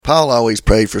Paul always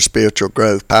prayed for spiritual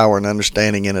growth, power, and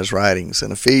understanding in his writings.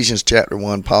 In Ephesians chapter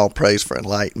 1, Paul prays for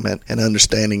enlightenment and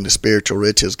understanding the spiritual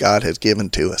riches God has given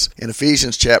to us. In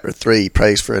Ephesians chapter 3, he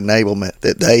prays for enablement,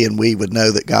 that they and we would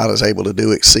know that God is able to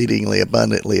do exceedingly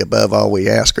abundantly above all we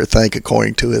ask or think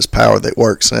according to his power that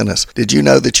works in us. Did you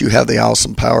know that you have the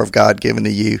awesome power of God given to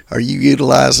you? Are you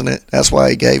utilizing it? That's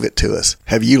why he gave it to us.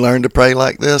 Have you learned to pray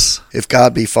like this? If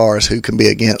God be for us, who can be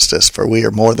against us? For we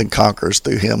are more than conquerors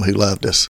through him who loved us.